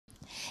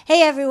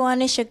Hey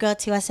everyone, it's your girl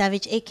Tiwa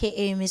Savage,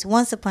 aka Miss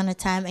Once Upon a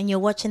Time, and you're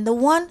watching the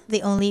one,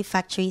 the only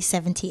Factory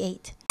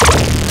 78.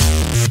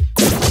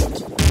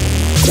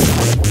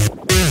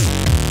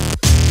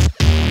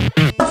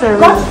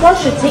 God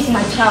should take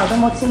my child.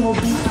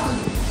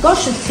 God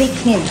should take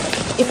him.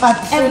 If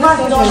I've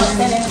ever done or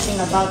said anything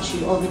about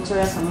you or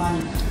Victoria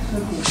Kamani,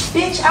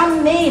 bitch,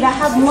 I'm made. I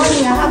have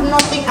money. I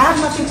have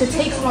nothing to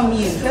take from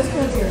you.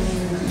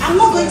 I'm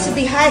not going to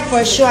be high for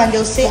a show and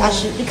they'll say I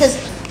should, because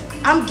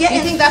I'm getting.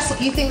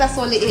 You think that's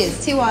all it is,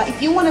 Tiwa? If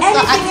you want to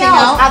start acting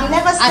else, out, I've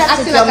never stepped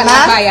with your like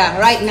man.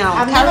 Right now,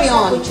 carry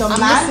on. I'm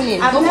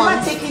listening. I've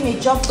never taken a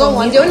job Go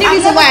from on. you. The only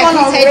reason why I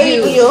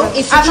hated you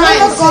is to try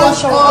and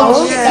squash.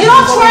 You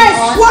don't try and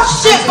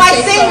squash shit by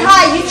saying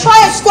hi. You try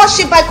and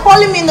squash it by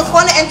calling me in the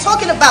corner and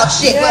talking about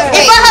shit.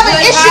 If I have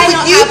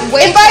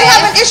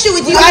an issue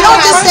with you, I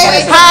don't just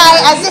say hi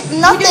as if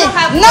nothing.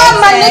 No,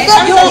 my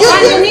nigga,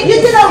 you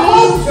did a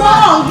whole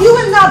song. You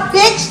and that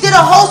bitch did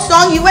a whole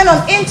song. You went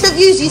on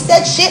interviews. You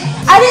said shit.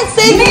 I didn't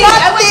say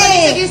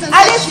nothing.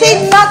 I didn't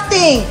say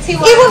nothing.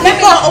 Even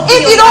before,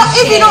 if you don't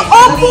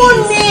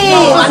open me.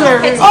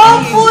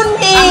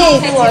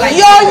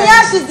 Your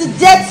ass is the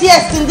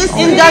dirtiest in this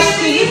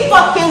industry. You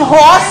fucking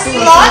horse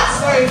slut.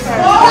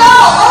 No,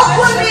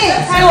 open me.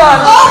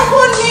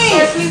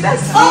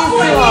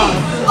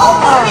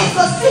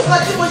 So sink or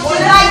you will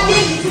deny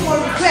it, you will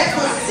regret.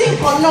 So sink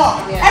or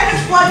not.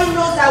 Everybody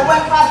knows I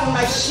work hard for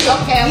my shit.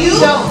 You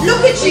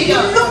look at you.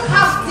 You look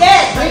half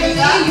dead.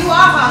 You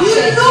are half dead.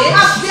 You look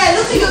half dead.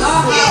 Look at your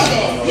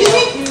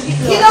skin.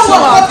 You know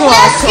what? For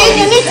clear skin,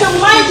 you need to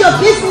mind your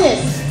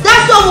business.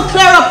 That's what will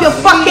clear up your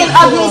fucking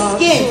ugly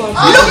skin.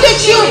 Look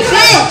at you,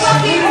 bitch.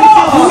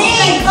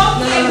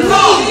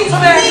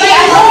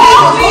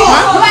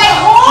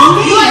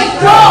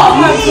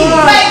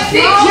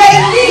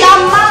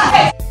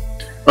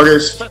 Okay.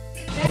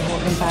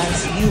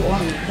 Embarrass you or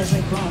me because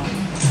we're grown.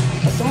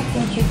 But don't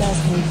think you guys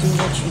can do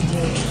what you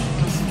did.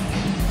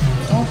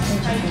 Don't think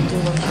you can do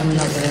what you did. I'm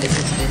not going to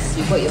listen to this.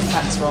 You got your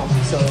facts wrong,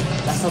 so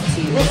that's up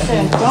to you.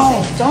 Listen,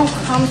 don't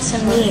come to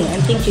me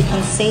and think you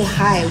can say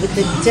hi with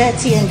the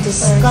dirty and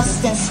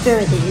disgusting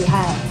spirit that you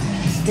have.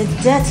 The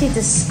dirty,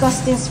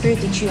 disgusting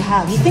spirit that you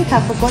have. You think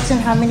I've forgotten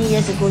how many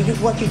years ago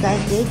what you guys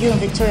did, you and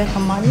Victoria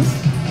Kamani?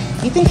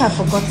 You think I've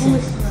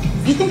forgotten?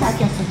 You think I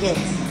can forget?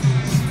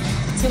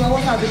 Tiwa,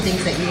 what are the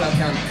things that you have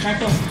done?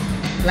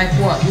 Like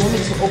what? You want me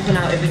to open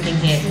out everything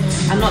here?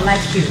 I'm not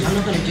like you. I'm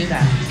not going to do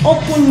that.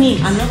 Open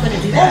it. I'm not going to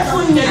do that.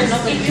 Open it. I'm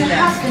not going to do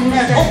that. Open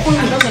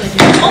it. I'm not going to do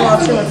that.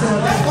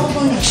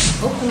 Open it.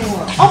 Open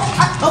what?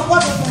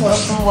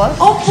 Open what?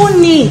 Open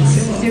it.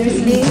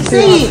 Seriously?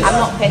 See it. I'm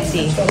not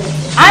petty.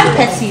 I'm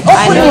petty.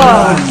 Open it.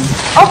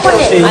 Open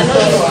it. I know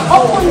you are.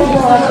 Open it.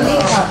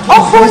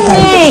 Open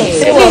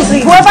it.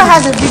 Please, whoever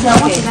has a video, I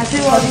want to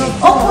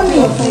open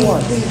it.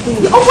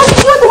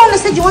 You're the one that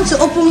said you want to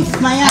open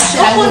my ass.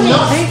 Open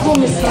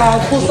it.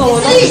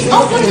 Please,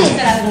 open it.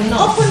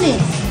 Open it.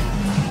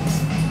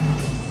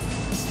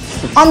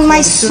 On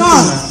my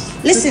son.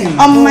 Listen,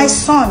 on my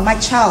son, my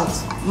child,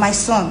 my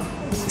son,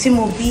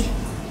 Timobi,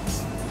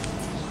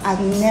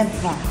 I've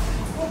never.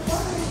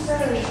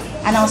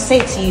 And I'll say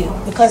it to you,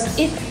 because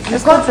if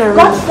God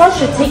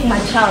should take my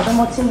child,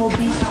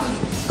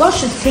 God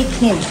should take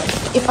him.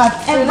 If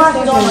I've ever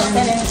done or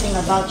said anything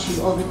about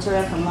you or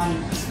Victoria Kamani,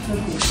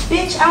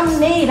 bitch, I'm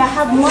made. I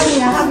have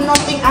money. I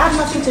have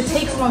nothing to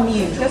take from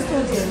you.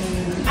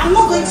 I'm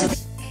not going to.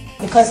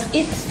 Because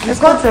if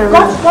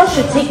God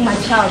should take my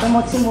child,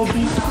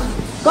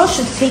 God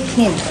should take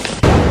him.